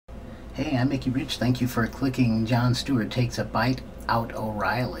Hey, I'm Mickey Rich. Thank you for clicking Jon Stewart Takes a Bite Out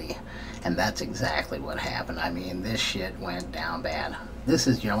O'Reilly. And that's exactly what happened. I mean, this shit went down bad. This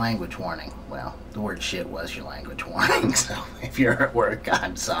is your language warning. Well, the word shit was your language warning, so if you're at work,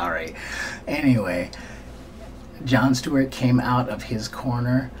 I'm sorry. Anyway, Jon Stewart came out of his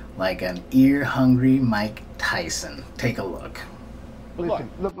corner like an ear-hungry Mike Tyson. Take a look. Listen,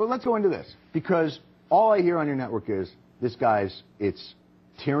 let's go into this, because all I hear on your network is, this guy's, it's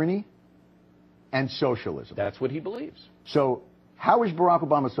tyranny and socialism. That's what he believes. So how is Barack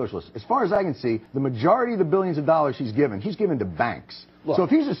Obama a socialist? As far as I can see, the majority of the billions of dollars he's given to banks. Look, so if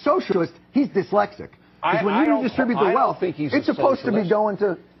he's a socialist, he's dyslexic. Because when you redistribute the wealth, it's supposed to be going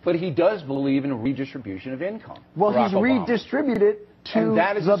to... But he does believe in a redistribution of income. Well, he's redistributed to and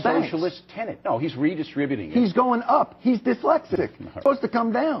that is the a socialist tenet. No, he's redistributing it. He's going up. He's dyslexic. It's supposed to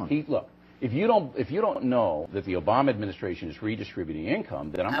come down. Look, if you don't know that the Obama administration is redistributing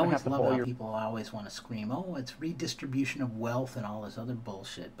income, then I'm going to have to follow your... People always want to scream, oh, it's redistribution of wealth and all this other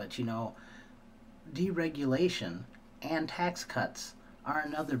bullshit. But, you know, deregulation and tax cuts are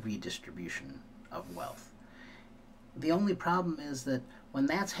another redistribution of wealth. The only problem is that when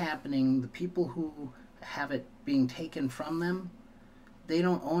that's happening, the people who have it being taken from them, they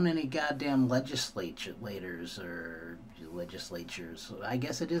don't own any goddamn legislators or legislatures. I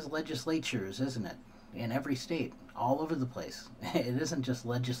guess it is legislatures, isn't it? In every state, all over the place. It isn't just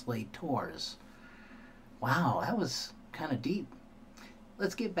legislators. Wow, that was kind of deep.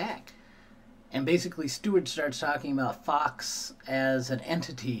 Let's get back. And basically, Stewart starts talking about Fox as an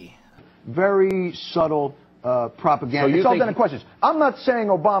entity. Very subtle propaganda. It's all done in questions. I'm not saying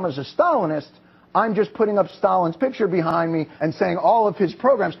Obama's a Stalinist. I'm just putting up Stalin's picture behind me and saying all of his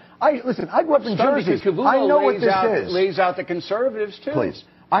programs. Listen, I grew up in Jersey. I know what this is. Lays out the conservatives, too. Please.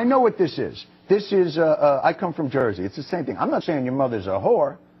 I know what this is. This is, I come from Jersey. It's the same thing. I'm not saying your mother's a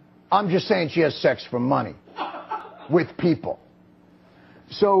whore. I'm just saying she has sex for money with people.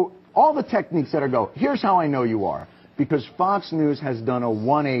 So all the techniques that here's how I know you are. Because Fox News has done a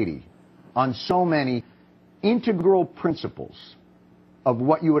 180 on so many integral principles of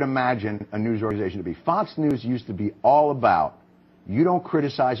what you would imagine a news organization to be. Fox News used to be all about, you don't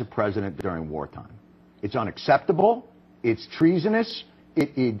criticize a president during wartime. It's unacceptable, it's treasonous,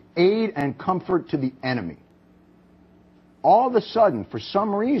 it aid and comfort to the enemy. All of a sudden, for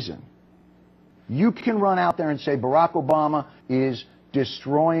some reason, you can run out there and say Barack Obama is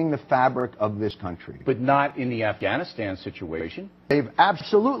destroying the fabric of this country. But not in the Afghanistan situation. They've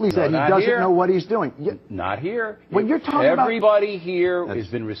absolutely said he doesn't know what he's doing. Not here. When you're talking Everybody here has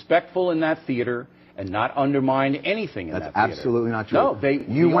been respectful in that theater and not undermined anything in that theater. That's absolutely not true. No,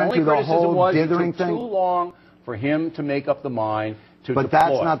 you went through the whole dithering thing. It took too long for him to make up the mind to But deploy.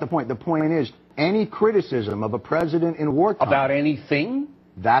 That's not the point. The point is, any criticism of a president in wartime... About anything?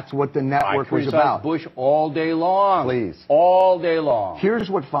 That's what the network was about. Bush all day long. Please. All day long. Here's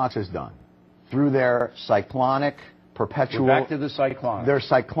what Fox has done. Through their Cyclonic Perpetual... We're back to the Cyclonic. Their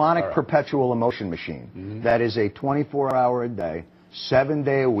Cyclonic Perpetual Emotion Machine. That is a 24-hour-a-day,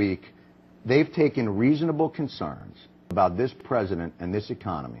 7-day-a-week. They've taken reasonable concerns about this president and this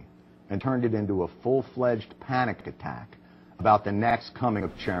economy and turned it into a full-fledged panic attack about the next coming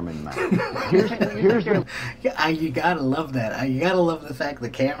of Chairman Mao. Here's the... You gotta love that. You gotta love the fact the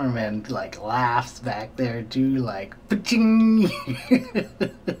cameraman like laughs back there too, like pa-ching.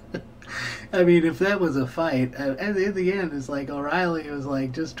 I mean, if that was a fight, at the end, it's like O'Reilly was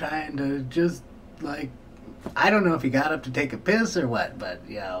like just trying to I don't know if he got up to take a piss or what, but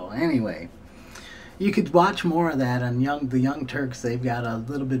anyway. You could watch more of that on the Young Turks. They've got a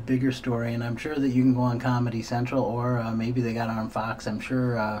little bit bigger story, and I'm sure that you can go on Comedy Central, or maybe they got it on Fox. I'm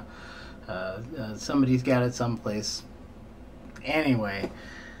sure somebody's got it someplace. Anyway,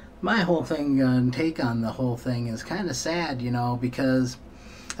 my whole thing, take on the whole thing is kind of sad, because,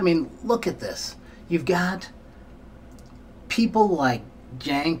 I mean, look at this. You've got people like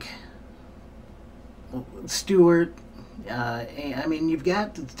Jank, Stewart, I mean, you've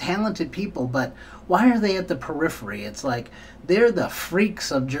got talented people, but why are they at the periphery? It's like they're the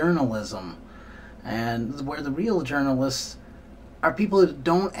freaks of journalism, and where the real journalists are people who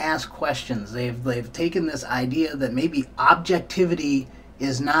don't ask questions. They've taken this idea that maybe objectivity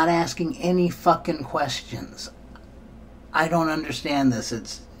is not asking any fucking questions. I don't understand this.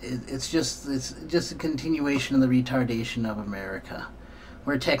 It's just a continuation of the retardation of America,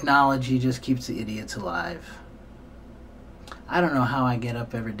 where technology just keeps the idiots alive. I don't know how I get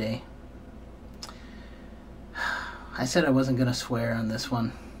up every day. I said I wasn't going to swear on this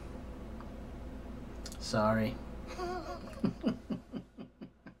one. Sorry.